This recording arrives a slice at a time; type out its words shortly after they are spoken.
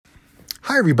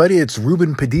Hi, everybody. It's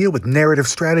Ruben Padilla with Narrative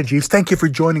Strategies. Thank you for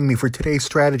joining me for today's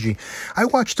strategy. I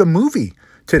watched a movie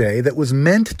today that was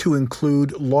meant to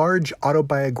include large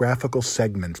autobiographical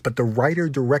segments, but the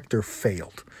writer-director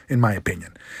failed, in my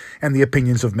opinion, and the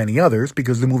opinions of many others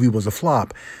because the movie was a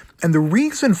flop. And the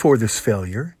reason for this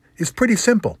failure is pretty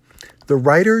simple. The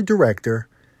writer-director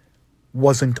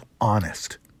wasn't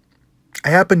honest. I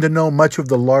happen to know much of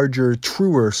the larger,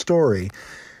 truer story,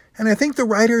 and I think the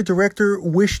writer-director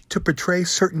wished to portray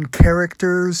certain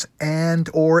characters and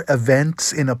or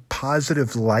events in a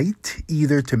positive light,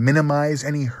 either to minimize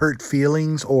any hurt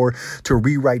feelings or to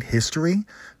rewrite history,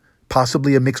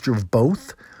 possibly a mixture of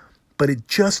both, but it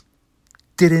just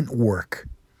didn't work.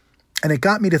 And it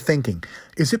got me to thinking,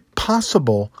 is it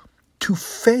possible to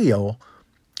fail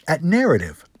at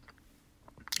narrative?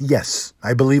 Yes,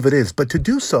 I believe it is, but to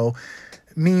do so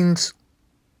means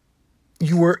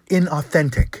you were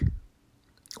inauthentic,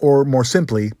 or more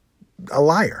simply, a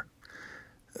liar.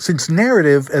 Since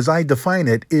narrative, as I define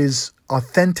it, is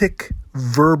authentic,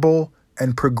 verbal,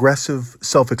 and progressive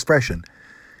self-expression,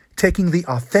 taking the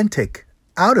authentic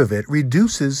out of it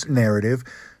reduces narrative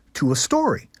to a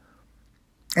story.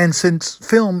 And since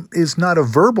film is not a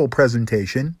verbal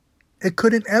presentation, it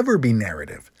couldn't ever be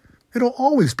narrative. It'll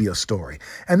always be a story.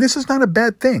 And this is not a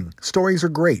bad thing. Stories are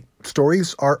great.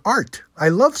 Stories are art. I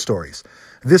love stories.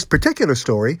 This particular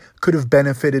story could have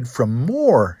benefited from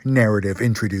more narrative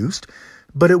introduced,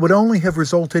 but it would only have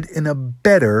resulted in a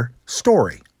better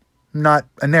story, not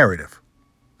a narrative.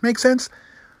 Make sense?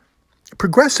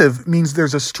 Progressive means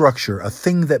there's a structure, a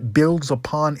thing that builds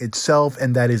upon itself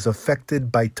and that is affected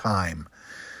by time.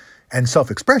 And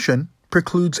self-expression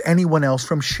precludes anyone else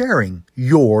from sharing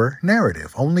your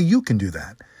narrative. Only you can do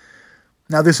that.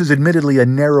 Now, this is admittedly a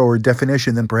narrower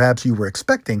definition than perhaps you were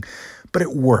expecting, but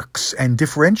it works and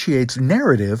differentiates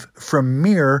narrative from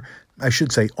mere, I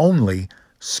should say only,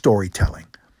 storytelling.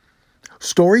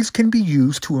 Stories can be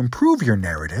used to improve your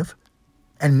narrative,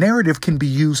 and narrative can be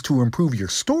used to improve your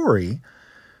story,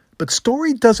 but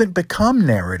story doesn't become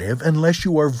narrative unless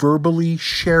you are verbally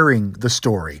sharing the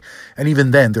story. And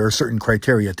even then, there are certain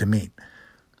criteria to meet.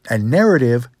 And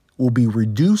narrative will be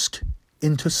reduced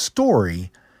into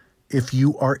story if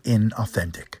you are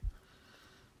inauthentic.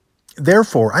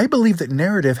 Therefore, I believe that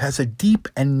narrative has a deep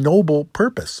and noble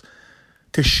purpose: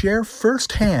 to share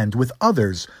firsthand with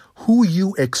others who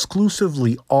you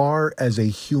exclusively are as a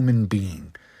human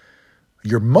being.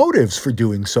 Your motives for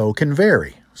doing so can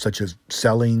vary, such as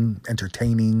selling,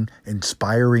 entertaining,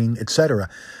 inspiring, etc.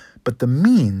 But the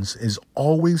means is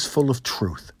always full of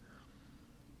truth.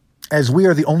 As we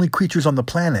are the only creatures on the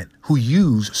planet who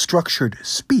use structured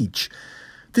speech,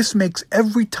 this makes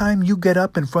every time you get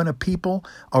up in front of people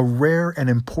a rare and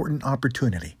important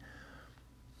opportunity.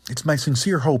 It's my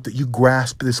sincere hope that you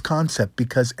grasp this concept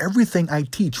because everything I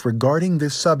teach regarding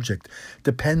this subject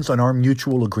depends on our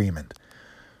mutual agreement.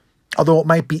 Although it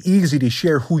might be easy to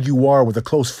share who you are with a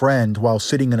close friend while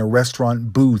sitting in a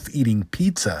restaurant booth eating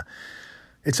pizza,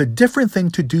 it's a different thing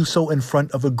to do so in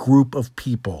front of a group of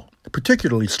people,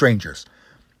 particularly strangers.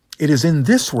 It is in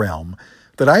this realm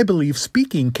that I believe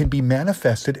speaking can be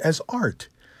manifested as art,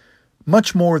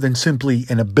 much more than simply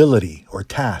an ability or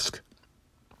task.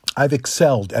 I've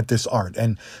excelled at this art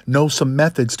and know some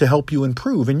methods to help you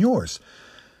improve in yours.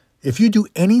 If you do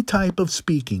any type of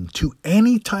speaking to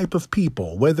any type of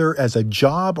people, whether as a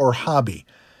job or hobby,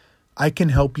 I can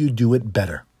help you do it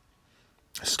better.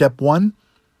 Step 1,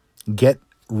 get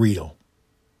real.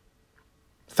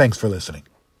 Thanks for listening.